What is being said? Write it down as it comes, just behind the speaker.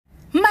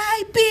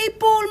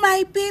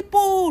My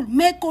people,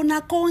 make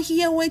una come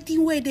hear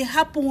wetin wey dey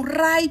happen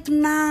right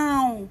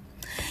now.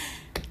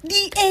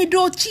 The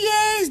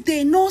Edochies,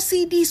 they no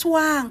see this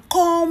one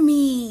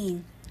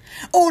coming.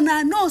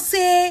 Una know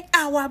say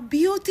our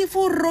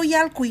beautiful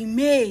royal Queen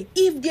May,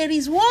 if there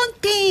is one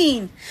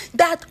thing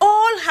that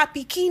all her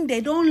pikin they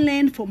don't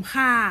learn from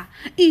her,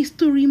 is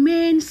to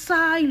remain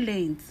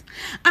silent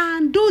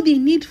and do the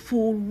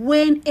needful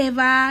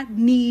whenever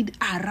need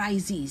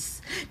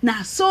arises.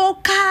 Now so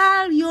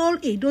Karl y'all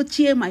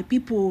Edochie, my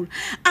people,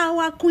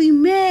 our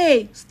Queen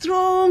May,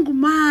 strong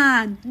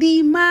man,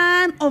 the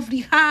man of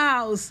the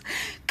house.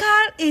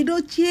 Karl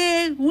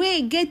Edochie,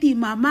 we get him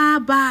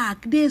mama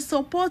back. They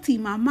support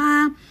him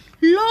mama,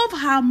 love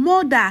her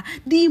mother,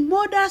 the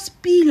mother's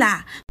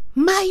pillar.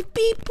 My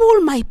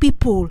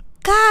people,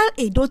 Karl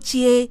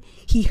Edochie,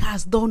 he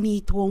has done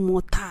it one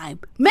more time.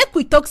 Make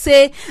we talk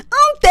say,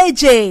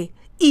 NTEJE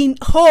in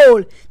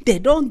whole, they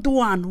don't do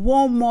one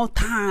more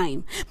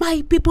time.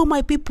 My people,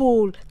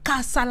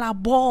 kasala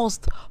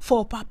burst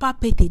for Papa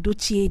Pete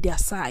Edochie their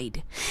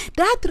side.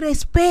 That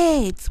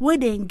respect where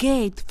they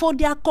get for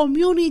their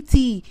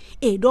community,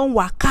 don't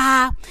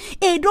waka,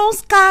 don't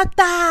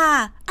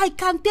scatter. I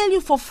can tell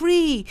you for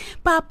free,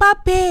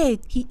 Papa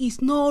Pete, he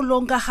is no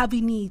longer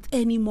having it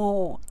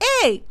anymore.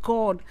 Hey,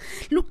 God,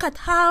 look at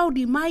how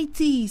the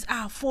mighties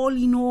are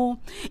falling. Oh,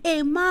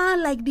 a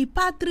man like the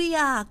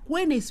patriarch,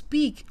 when he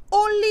speak,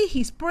 only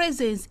his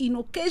presence in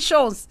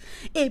occasions,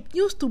 it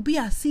used to be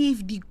as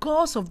if the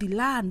gods of the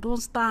land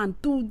don't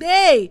stand.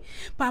 Today,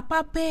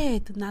 Papa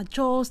Pete not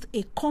just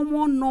a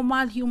common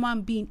normal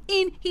human being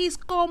in his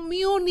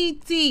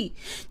community,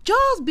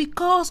 just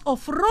because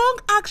of wrong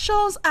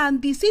actions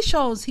and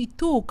decisions he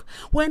took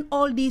when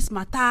all this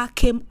matter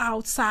came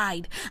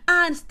outside.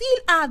 And still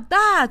at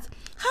that,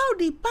 how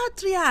the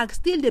patriarch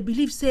still they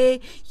believe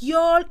say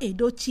y'all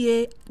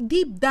Edochie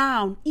deep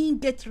down in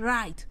get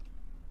right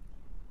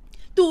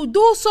to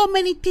do so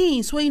many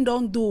things when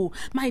don't do.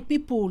 My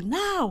people,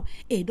 now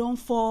it don't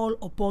fall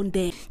upon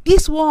them.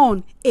 This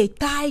one a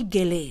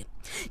tiger.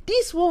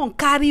 This one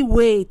carry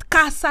weight.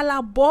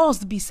 Kasala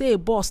boss be say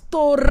boss.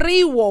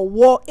 Story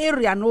war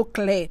area no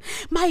clear.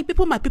 My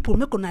people,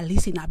 make una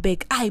listen.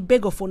 I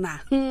beg of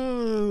una.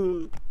 Una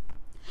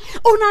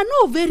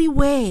know very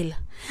well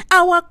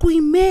our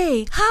Queen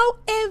May, how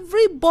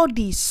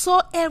everybody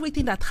saw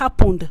everything that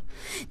happened.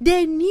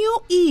 They knew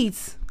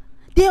it.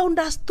 They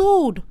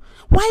understood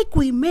why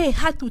Queen May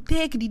had to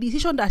take the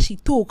decision that she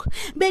took.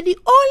 But the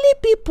only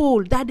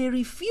people that they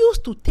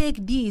refused to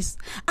take this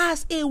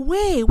as a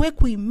way where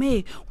Queen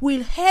May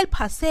will help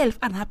herself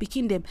and her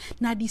kingdom,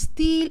 now they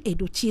still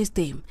Edochies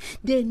them.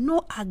 They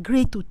no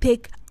agree to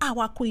take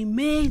our Queen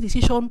May's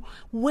decision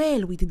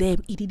well with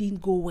them. It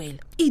didn't go well.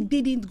 It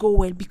didn't go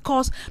well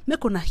because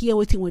make una hear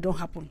what thing will don't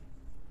happen.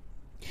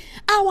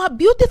 Our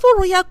beautiful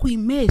royal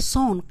Queen May's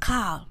son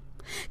Karl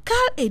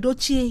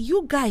Edochie,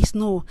 you guys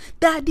know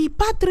that the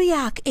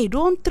patriarch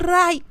don't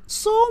try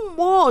so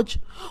much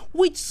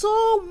with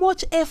so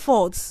much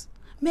efforts.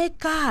 Make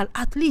Karl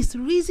at least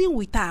reason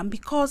with him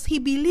because he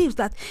believes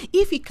that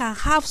if he can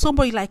have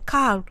somebody like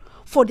Karl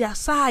for their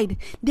side,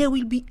 they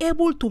will be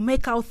able to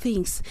make out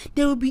things.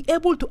 They will be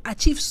able to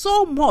achieve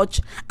so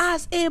much.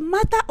 As a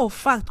matter of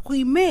fact,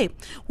 Queen May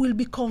will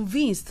be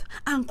convinced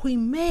and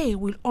Queen May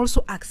will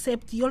also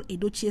accept your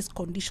Edochie's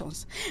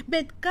conditions.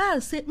 But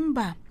Karl say,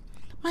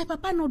 my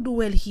papa no do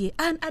well here,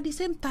 and at the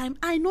same time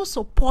I no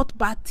support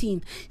bad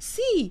thing.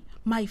 See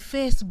my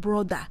first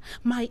brother,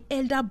 my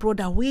elder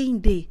brother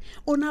weighing day.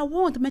 Una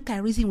want make I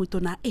reason with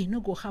una,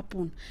 no go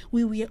happen.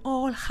 We were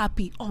all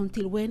happy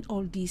until when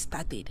all this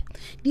started.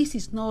 This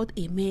is not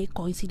a mere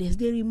coincidence.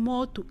 There is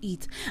more to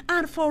it,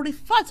 and for the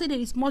fact that there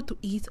is more to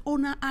it,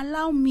 una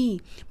allow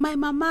me. My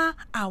mama,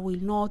 I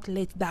will not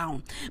let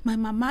down. My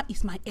mama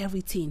is my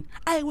everything.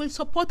 I will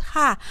support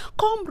her.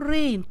 Come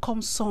rain,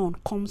 come sun,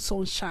 come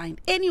sunshine.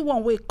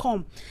 Anyone will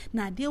come.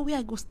 Now there we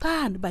I go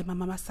stand by my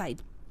mama's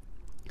side.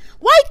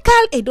 Why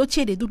Karl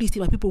Edochie they do this to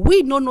my people?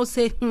 We no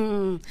say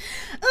NTEJE.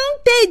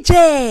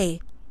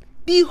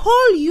 The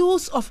whole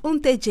use of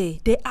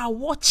NTEJE, they are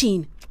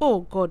watching.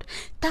 Oh God,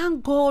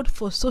 thank God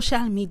for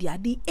social media.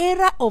 The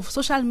era of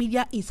social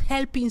media is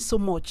helping so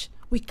much.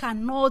 We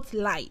cannot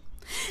lie.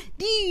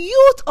 The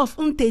youth of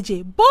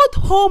NTEJE, both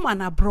home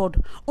and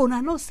abroad,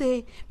 una know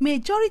say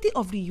majority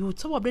of the youth,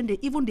 some of them they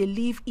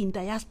live in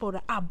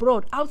diaspora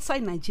abroad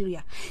outside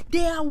Nigeria.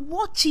 They are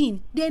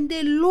watching, then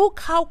they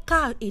look how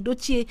Karl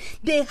Edochie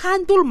they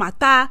handle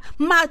matter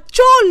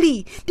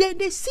maturely. Then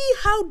they see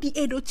how the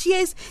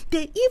Edochies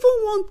they even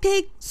want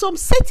take some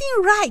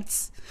certain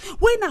rights.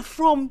 When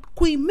from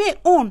Queen May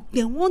on,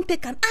 they won't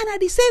take and at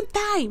the same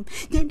time,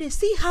 then they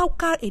see how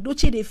Karl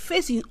Edochie they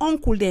facing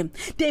uncle them,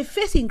 they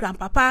facing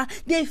grandpapa,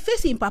 they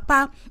facing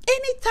papa.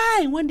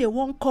 Anytime when they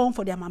won't come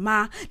for their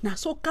mama, now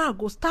so Karl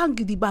go stand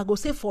the bag go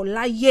say for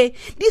lie.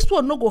 This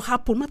one no go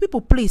happen. My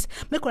people, please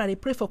make sure they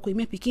pray for Queen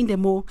May picking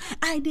them all.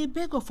 I they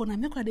beg of una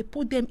make sure they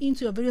put them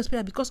into your various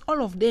prayers because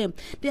all of them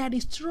they are the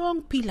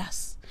strong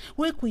pillars.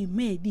 Where Queen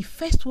May, the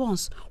first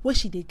ones where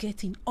she they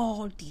get in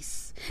all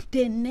this.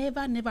 They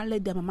never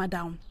let their mama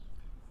down.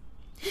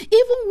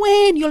 Even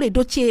when Yul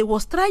Edochie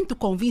was trying to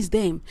convince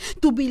them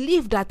to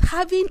believe that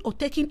having or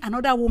taking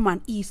another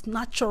woman is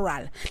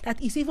natural,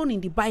 that is even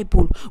in the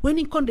Bible, when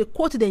he can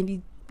quote them the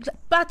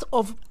part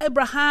of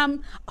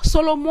Abraham,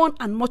 Solomon,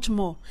 and much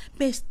more,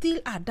 but still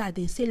at that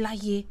they say,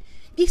 "Laye,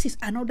 this is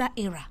another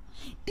era.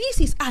 This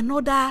is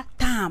another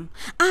time,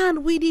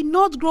 and we did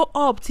not grow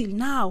up till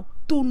now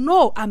to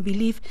know and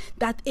believe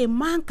that a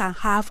man can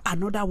have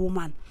another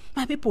woman."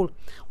 My people,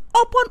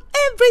 upon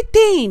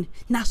everything,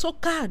 now so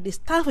Karl they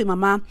stand for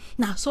mama,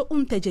 now so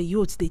NTEJE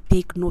youths they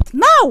take note.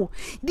 Now,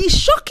 the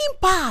shocking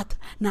part,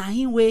 now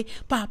in way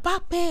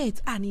Papa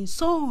Pet and his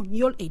son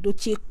Yul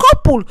Edochie,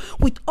 couple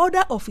with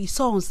other of his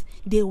sons,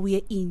 they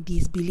were in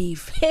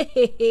disbelief.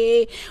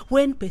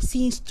 When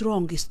person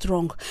strong is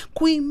strong,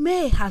 Queen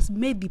May has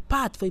made the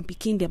part for him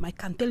picking them. I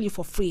can tell you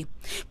for free.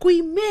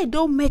 Queen May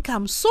don't make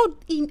them so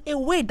in a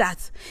way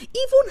that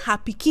even her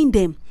picking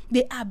them,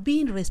 they are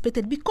being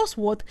respected. Because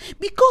what?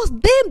 Because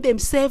them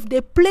themselves,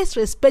 they place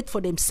respect for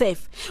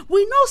themselves.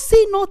 We not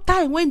see no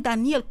time when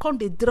Daniel come,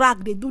 they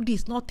drag, they do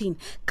this, nothing.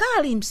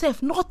 Karl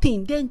himself,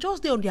 nothing. Then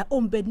just they on their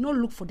own bed, no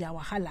look for their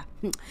wahala.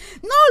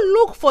 No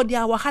look for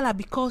their wahala,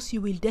 because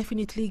you will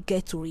definitely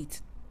get to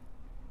it.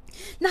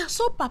 Now,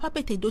 so Papa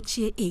Pet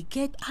Edochie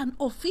get an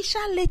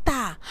official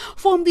letter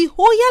from the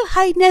Royal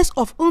Highness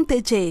of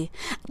NTEJE,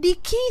 the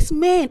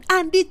Kingsmen,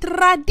 and the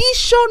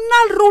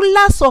traditional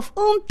rulers of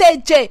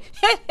NTEJE.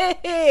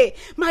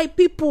 My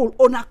people,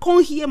 ona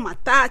come here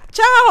matter.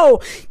 Ciao.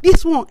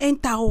 This one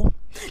enter.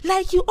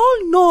 Like you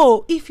all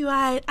know, if you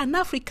are an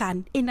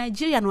African, a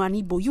Nigerian or an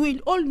Igbo, you will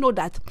all know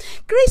that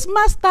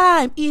Christmas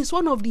time is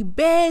one of the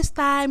best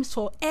times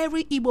for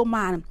every Igbo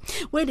man,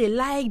 where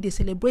they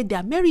celebrate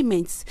their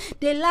merriments,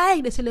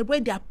 they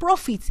celebrate their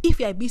profits. If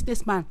you are a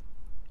businessman,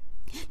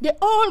 they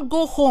all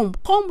go home,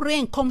 come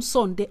rain, come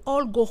sun, they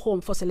all go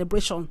home for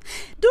celebration.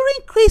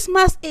 During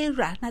Christmas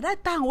era, now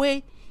that time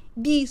where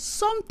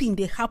something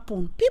they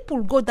happen,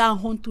 people go down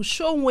home to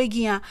show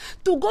Wegia,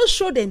 to go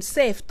show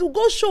themselves, to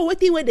go show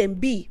waiting where them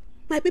be.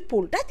 My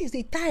people, that is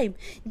the time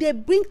they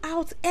bring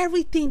out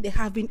everything they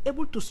have been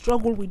able to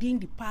struggle within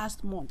the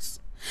past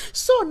months.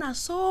 So now,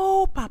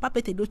 so Papa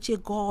Pet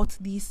Edochie got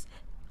this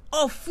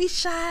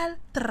official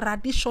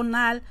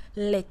traditional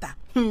letter.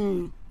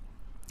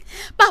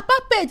 Papa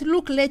Pet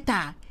look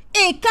letter,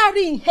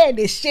 carrying head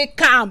they shake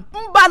him.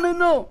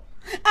 No,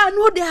 I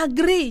know they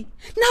agree.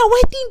 Now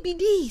waiting be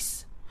this.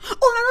 Oh,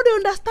 I know they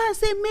understand.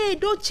 Say May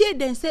Edochie,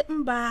 then say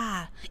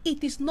Mba.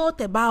 It is not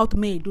about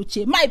May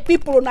Edochie. My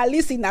people now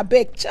listen a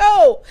beg.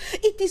 Chow.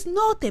 It is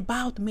not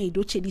about May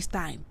Edochie this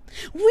time.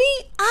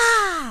 We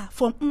are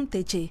from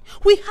NTEJE.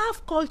 We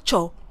have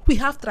culture. We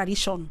have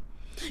tradition.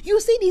 You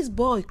see this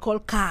boy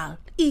called Karl.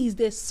 He is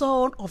the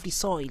son of the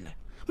soil.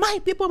 My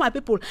people,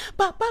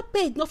 Papa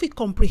Pet no fit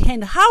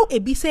comprehend how a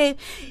be say,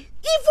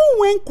 even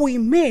when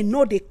Queen May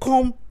know they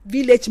come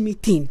village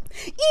meeting,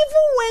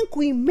 even when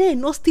Queen May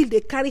no still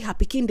they carry her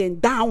pikin them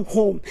down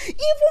home,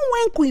 even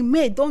when Queen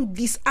May don't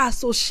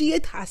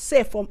disassociate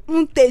herself from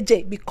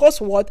NTEJE, because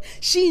what?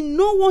 She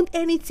no want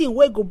anything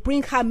where go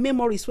bring her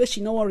memories where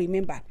she no want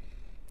remember.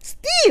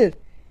 Still,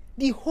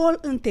 the whole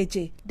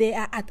NTEJE, they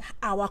are at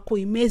our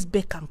Queen May's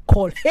beck and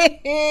call.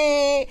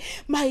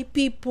 My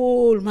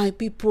people,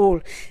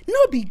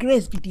 no be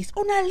grace be this.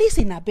 Ona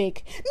listen a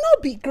beg.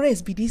 No be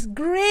grace be this.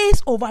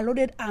 Grace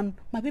overloaded, and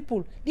my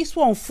people, this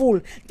one full,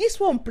 this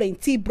one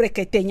plenty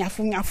brekete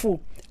nyafu.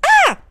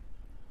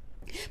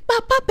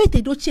 Papa Pet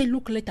Edochie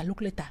look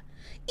later.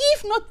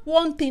 If not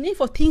one thing, if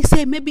a thing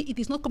say maybe it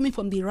is not coming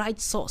from the right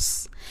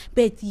source.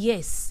 But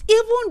yes,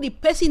 even the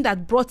person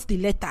that brought the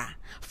letter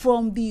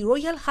from the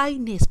Royal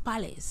Highness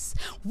Palace,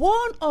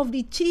 one of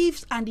the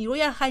chiefs and the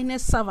Royal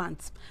Highness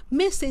servants,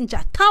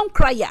 messenger, town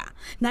crier,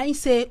 now he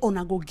say,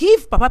 "Ona go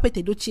give Papa Pet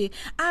Edochie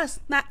as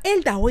na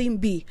elder when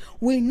be.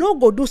 We no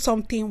go do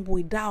something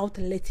without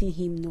letting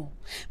him know."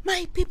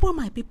 My people,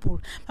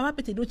 Papa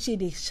Pet Edochie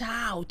they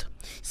shout,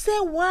 say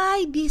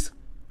why this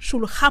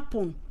should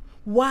happen.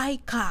 Why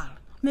Karl?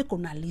 Make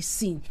una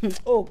listen.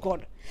 Oh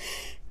God.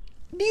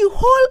 The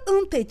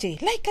whole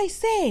NTEJE, like I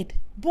said,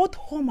 both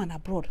home and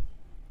abroad,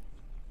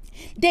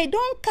 they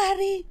don't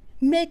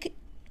make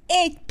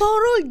a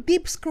thorough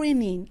deep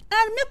screening,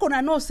 and make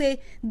una know say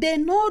they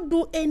no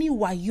do any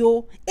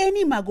wayo,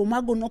 any mago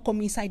no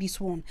come inside this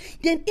one.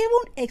 Then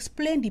even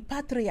explain the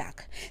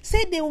patriarch.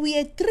 Say there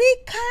were 3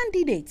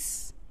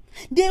 candidates.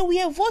 They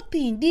were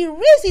voting. The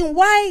reason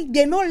why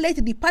they not let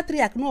the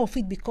patriarch know of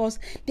it, because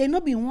they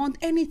not be want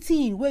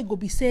anything where go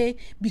be say,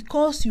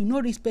 because you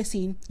know this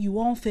person, you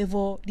won't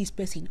favor this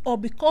person, or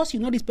because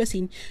you know this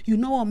person, you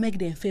know what make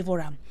them favor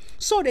them.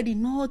 So they did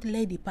not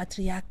let the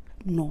patriarch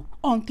know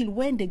until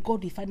when they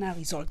got the final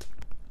result.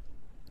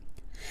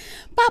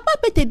 Papa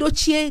Pet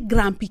Edochie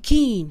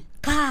grandpikin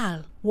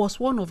Karl was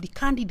one of the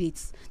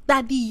candidates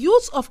that the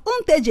youths of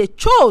NTEJE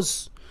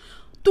chose,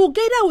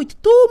 together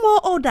with 2 more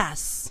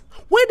others,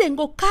 where they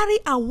go carry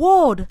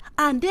award,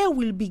 and they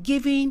will be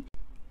given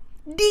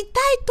The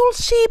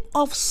titleship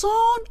of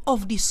son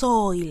of the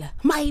soil.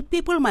 My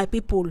people,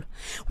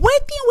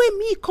 waiting when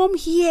me come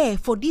here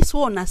for this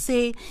one, I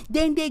say,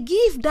 then they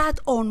give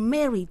that on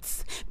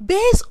merits,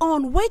 based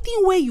on waiting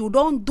where you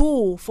don't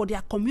do for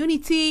their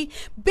community,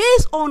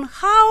 based on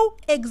how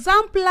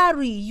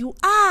exemplary you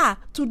are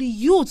to the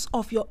youths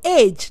of your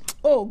age.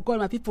 Oh God,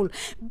 my people,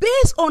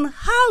 based on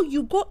how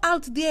you go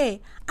out there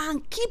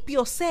and keep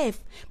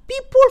yourself.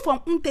 People from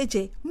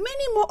NTEJE,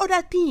 many more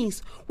other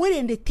things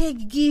where they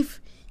take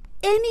give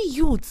any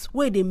youths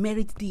where they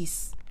merit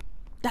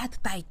that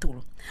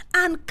title.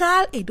 And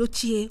Karl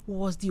Edochie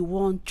was the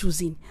one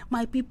choosing.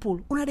 My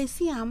people, una dey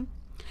see am,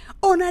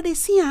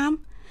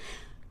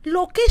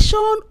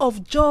 location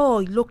of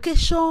joy,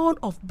 location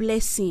of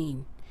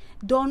blessing,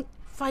 don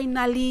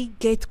finally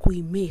get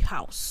Queen May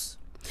house.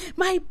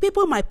 My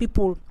people,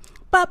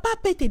 Papa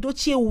pet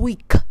Edochie a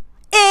week.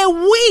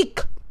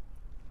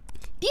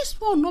 This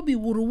one no be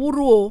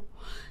wuru,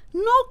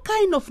 no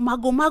kind of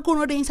mago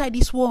no dey inside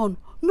this one.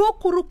 No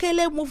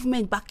kurukele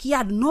movement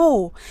backyard,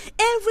 no.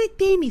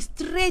 Everything is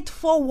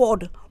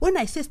straightforward. When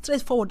I say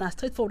straightforward,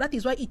 that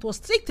is why it was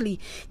strictly.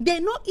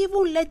 They not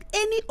even let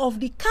any of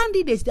the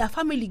candidates, their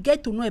family,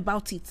 get to know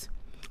about it.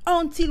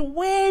 Until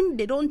when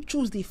they don't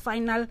choose the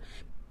final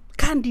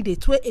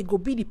candidate where it go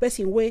be the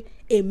person where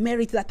a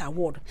merit that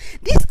award.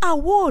 This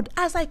award,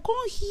 as I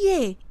come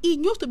here, it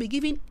used to be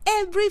given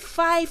every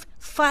five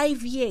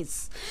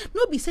years.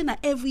 No be saying that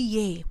every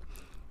year.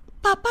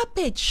 Papa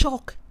paid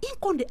shock. In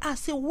con they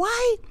ask say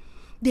why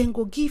then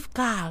go give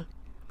Karl.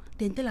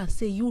 Then tell and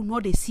say you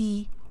know they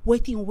see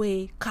waiting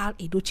where Karl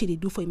Edochie they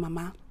do for him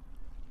mama.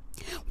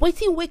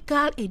 Waiting where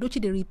Karl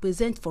Edochie they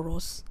represent for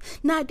us.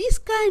 Now this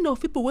kind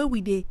of people where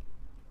we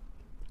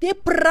they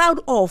proud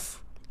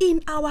of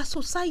in our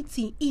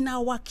society, in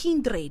our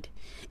kindred,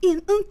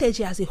 in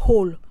NTEJE as a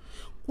whole.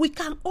 We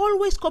can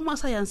always come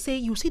outside and say,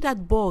 you see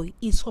that boy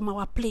is from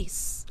our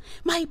place.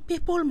 My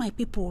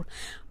people.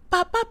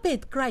 Papa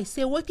pet cry,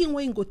 say waiting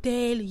when go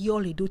tell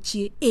y'all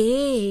Edochie,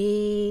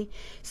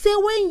 say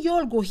when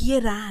y'all go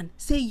here and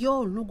say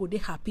y'all no go dey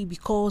happy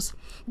because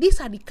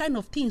these are the kind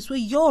of things where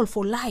y'all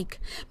for like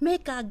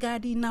make a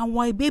garden and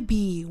why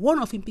baby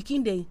one of him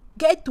picking them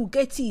get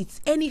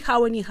it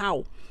anyhow.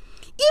 Even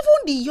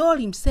the y'all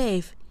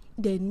himself,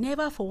 they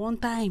never for one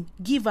time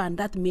give her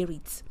that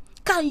merit.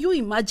 Can you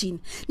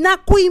imagine? Na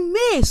Queen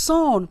May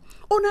son,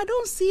 I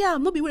don't see her,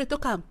 no be where they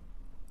talk am.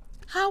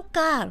 How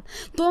Karl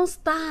don't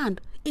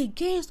stand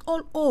against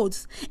all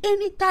odds.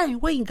 Anytime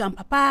when in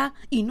grandpapa,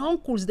 in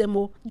uncles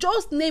demo,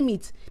 just name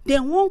it. They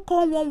won't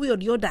come one way or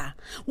the other.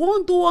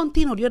 Won't do one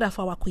thing or the other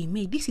for our Queen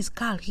May. This is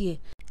Karl here.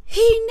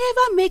 He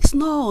never makes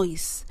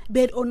noise.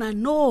 But una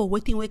know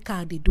waiting where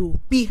Karl they do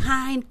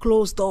behind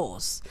closed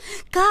doors.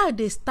 Karl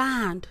they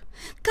stand.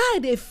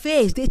 Karl they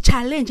face. They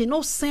challenge. They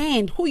no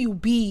send who you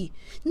be.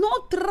 No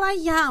try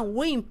and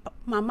when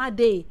mama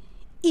day.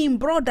 In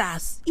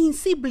brothers, in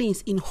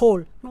siblings, in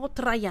whole, not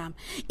try am.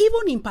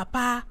 Even in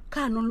papa,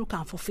 can not look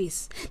am for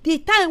face. The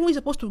time when he's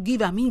supposed to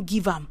give him, he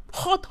give him.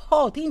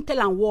 Hot, he tell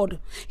am word.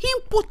 He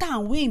put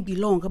am where he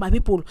belong, my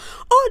people.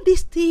 All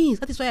these things,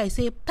 that is why I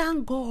say,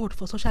 thank God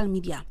for social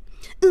media.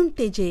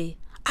 NTEJE,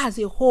 as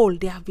a whole,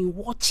 they have been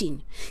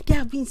watching. They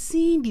have been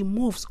seeing the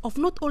moves of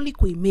not only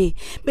Queen May,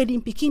 but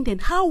in Peking, then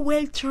how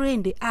well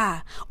trained they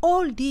are.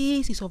 All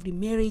this is of the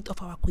merit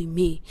of our Queen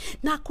May.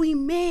 Now,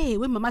 Queen May,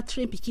 when Mama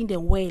trained Peking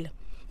them well.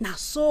 Now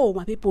so,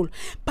 my people,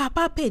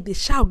 Papa paid the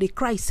shout, they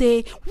cry,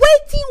 say,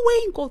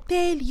 waiting, go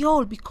tell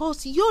y'all,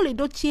 because y'all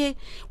Edochie,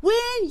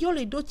 when y'all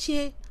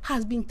Edochie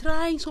has been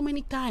trying so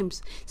many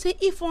times, say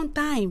if one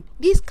time,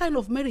 this kind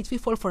of merit will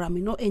fall for him, may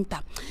not enter.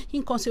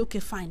 He can say,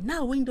 okay, fine.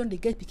 Now, when don't they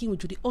get picking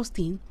with Judy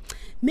Austin,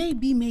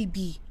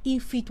 maybe,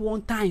 if it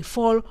one time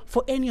fall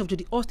for any of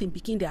Judy Austin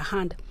picking their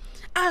hand,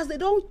 as they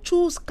don't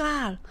choose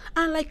Karl.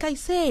 And like I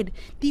said,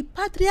 the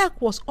patriarch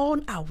was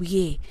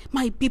unaware.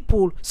 My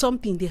people,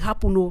 something they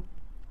happen, no.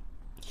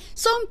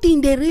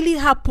 Something they really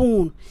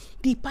happen.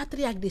 The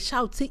patriarch they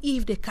shout, say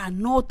if they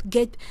cannot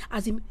get,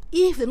 as in,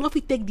 if they not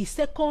fit take the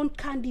second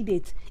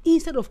candidate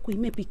instead of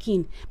Queen May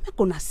Pikin, make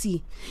una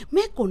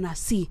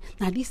see.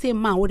 Now this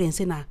same man wouldn't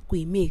say na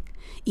Queen May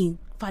in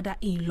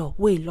father-in-law,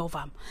 we love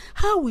him.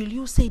 How will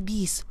you say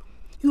this?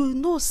 You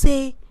know,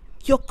 say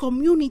your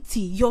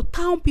community, your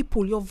town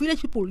people, your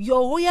village people,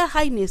 your royal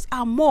highness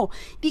and more,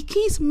 the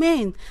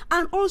Kingsmen,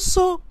 and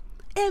also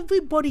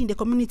everybody in the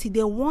community,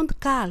 they want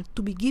Karl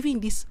to be giving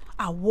this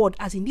award,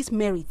 as in this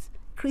merit,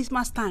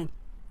 Christmas time.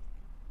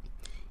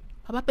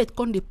 Papa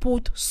Petkon, they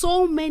put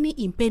so many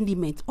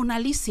impediments. On a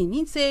listen,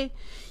 he say,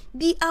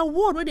 the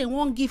award where they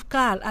won't give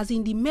Karl, as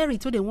in the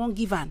merit where they won't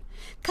give an.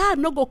 Karl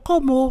no go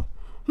come, oh.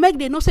 Make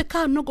they no say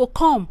Karl no go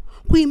come.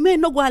 We may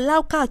not go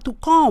allow Karl to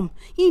come.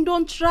 He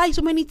don't try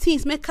so many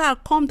things. Make Karl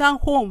come down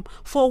home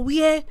for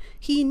where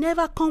he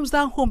never comes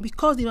down home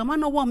because the mama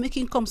no want make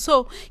him come.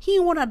 So he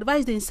want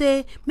advise them,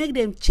 say make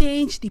them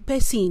change the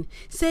person.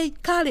 Say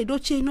Karl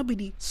Edochie no be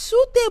the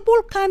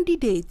suitable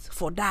candidate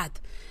for that.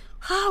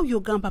 How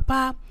your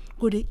grandpapa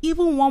go they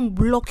even want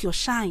block your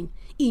shine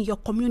in your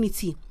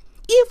community?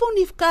 Even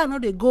if Karl no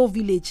they go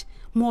village,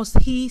 must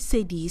he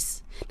say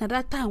this? Now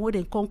that time when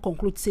they come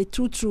conclude, say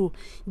true,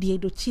 the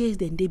Edochies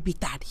then they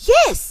bittered.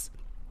 Yes!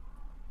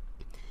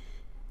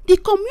 The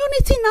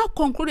community now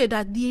concluded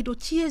that the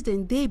Edochies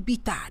then they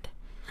bittered.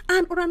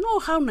 And I know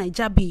how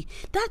Naija be.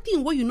 That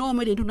thing where you know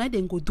what they do, now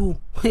then go do.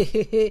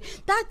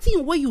 That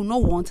thing where you know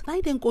want, now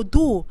then go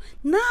do.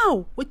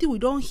 Now, what we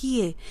don't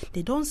hear,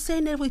 they don't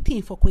send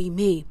everything for Queen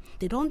May.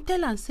 They don't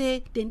tell and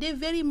say, then they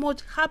very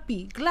much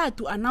happy, glad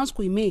to announce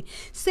Queen May.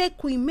 Say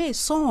Queen May's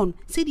son,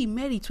 say the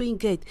merit we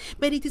get.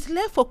 But it is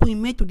left for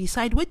Queen May to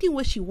decide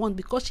what she want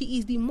because she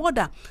is the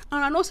mother.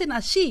 And I know say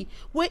na she,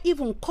 where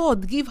even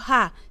God give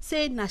her,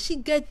 say na she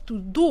get to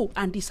do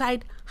and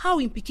decide how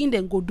in Peking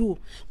then go do.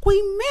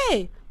 Queen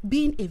May,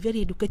 being a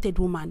very educated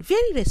woman,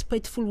 very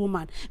respectful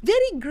woman,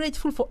 very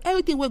grateful for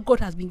everything where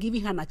God has been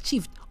giving her and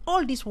achieved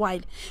all this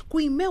while.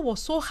 Queen May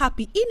was so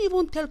happy. He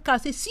even tell Karl,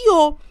 say, see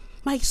oh,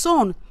 my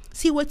son,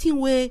 see waiting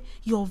where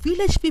your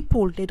village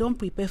people, they don't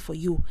prepare for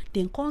you.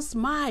 Then come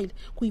smile.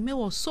 Queen May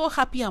was so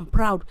happy and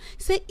proud.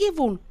 Say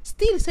even,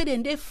 still say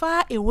then they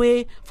far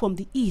away from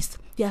the east,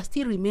 they are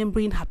still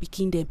remembering Happy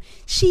Kingdom.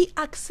 She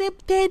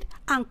accepted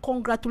and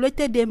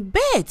congratulated them,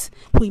 but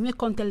Queen May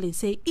come tell them,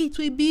 say, it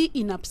will be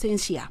in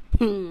absentia.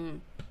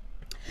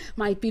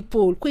 My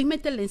people, Queen May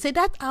tell them, say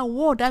that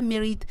award, that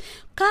merit,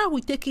 Karl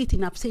will take it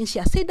in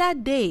absentia. Say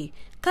that day,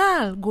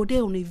 Karl go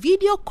there on a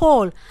video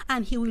call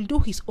and he will do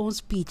his own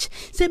speech.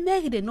 Say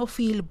make they not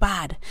feel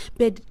bad,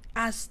 but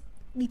as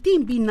the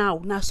thing be now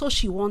so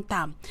she want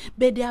them,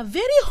 but they are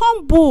very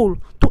humble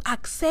to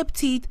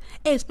accept it,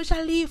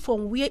 especially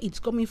from where it's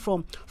coming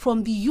from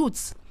the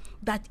youths.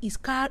 That is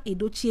Karl,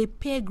 Edochie,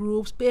 peer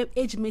groups, peer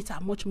age mates,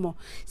 and much more.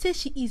 Say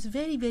she is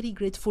very, very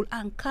grateful,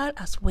 and Karl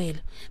as well.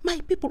 My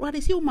people, when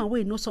they see woman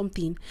where know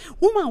something,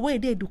 woman where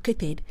they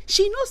educated,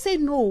 she no say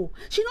no.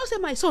 She no say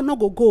my son no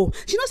go.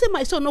 She no say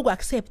my son no go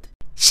accept.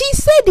 She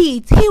said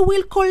it, he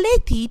will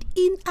collect it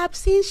in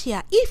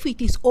absentia if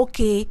it is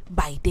okay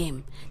by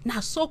them. Now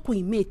so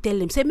Queen May tell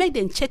them, say make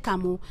them check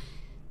am.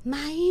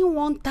 Now in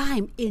one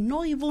time, and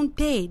no even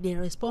day, they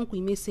respond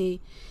Queen May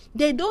say,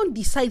 they don't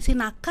decide, say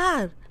na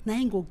Karl now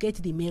ain't go get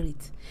the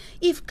merit.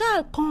 If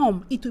Karl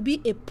come, it will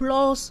be a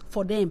plus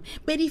for them.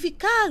 But if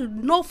Karl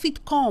no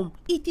fit come,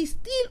 it is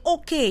still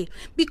okay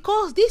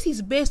because this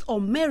is based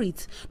on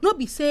merit. Not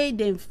be say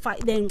then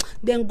fight,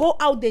 then go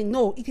out. They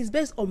know it is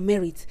based on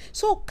merit.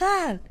 So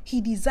Karl, he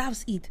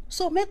deserves it.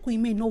 So make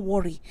Queen May no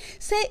worry.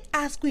 Say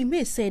as Queen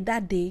May said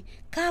that day,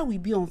 Karl will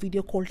be on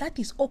video call. That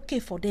is okay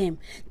for them.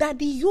 That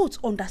the youth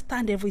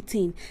understand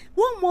everything.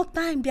 One more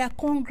time, they are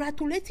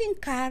congratulating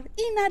Karl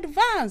in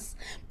advance.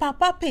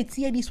 Papa Pet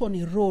hear this one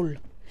a roll.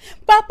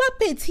 Papa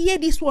Pet hear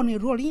this one a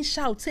roll. In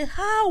shout, say,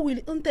 how will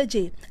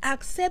NTEJE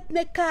accept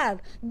me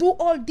Karl do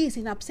all this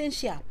in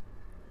absentia?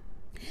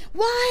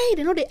 Why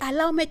they know they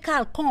allow me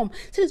Karl come?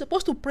 So they're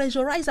supposed to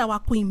pressurize our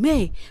Queen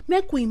May.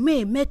 Make Queen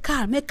May, make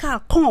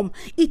Karl come.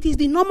 It is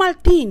the normal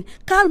thing.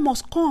 Karl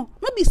must come.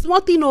 Not be small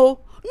thing, oh.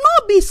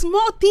 No be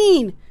small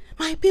thing.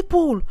 My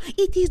people,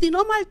 it is the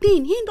normal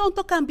thing. He don't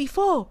talk am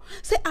before.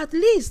 Say at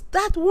least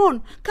that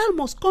one, Karl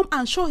must come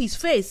and show his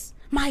face.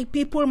 My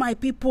people,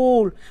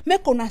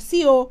 make una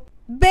see oh.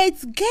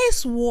 But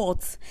guess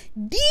what?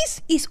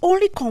 This is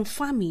only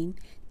confirming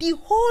the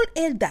whole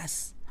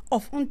elders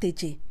of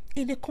NTEJE.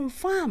 If they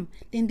confirm,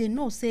 then they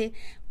know say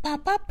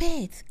Papa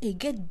Pet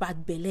get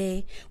bad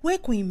belle where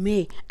Queen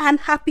May and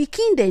Happy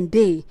Kingdom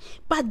day.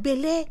 Bad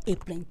belle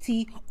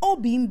plenty,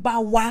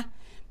 obimbawa.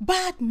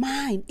 Bad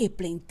mind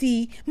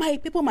plenty. My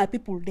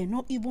people, they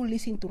not even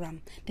listen to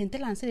them. Then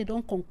tell and say they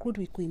don't conclude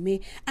with Queen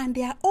May and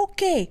they are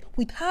okay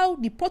with how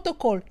the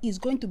protocol is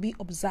going to be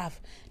observed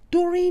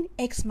during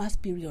Xmas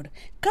period.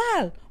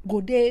 Karl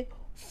go there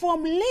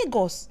from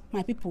Lagos,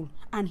 my people,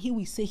 and he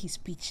will say his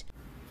speech.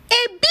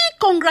 A big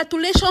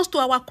congratulations to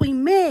our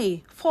Queen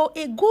May for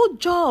a good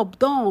job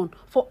done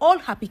for all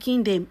Happy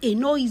Kingdom. A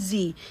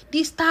noisy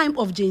this time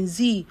of Gen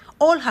Z,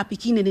 all Happy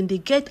Kingdom, and they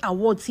get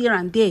awards here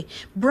and there,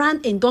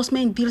 brand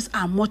endorsement deals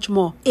and much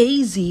more.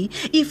 Easy,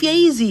 if you're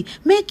easy,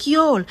 make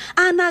y'all.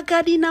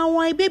 Anagadi now,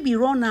 why baby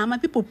runner, my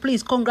people,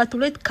 please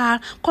congratulate Karl,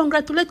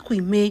 congratulate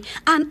Queen May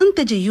and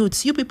NTEJE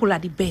youths. You people are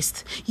the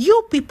best.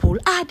 You people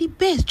are the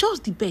best,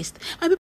 just the best. My people,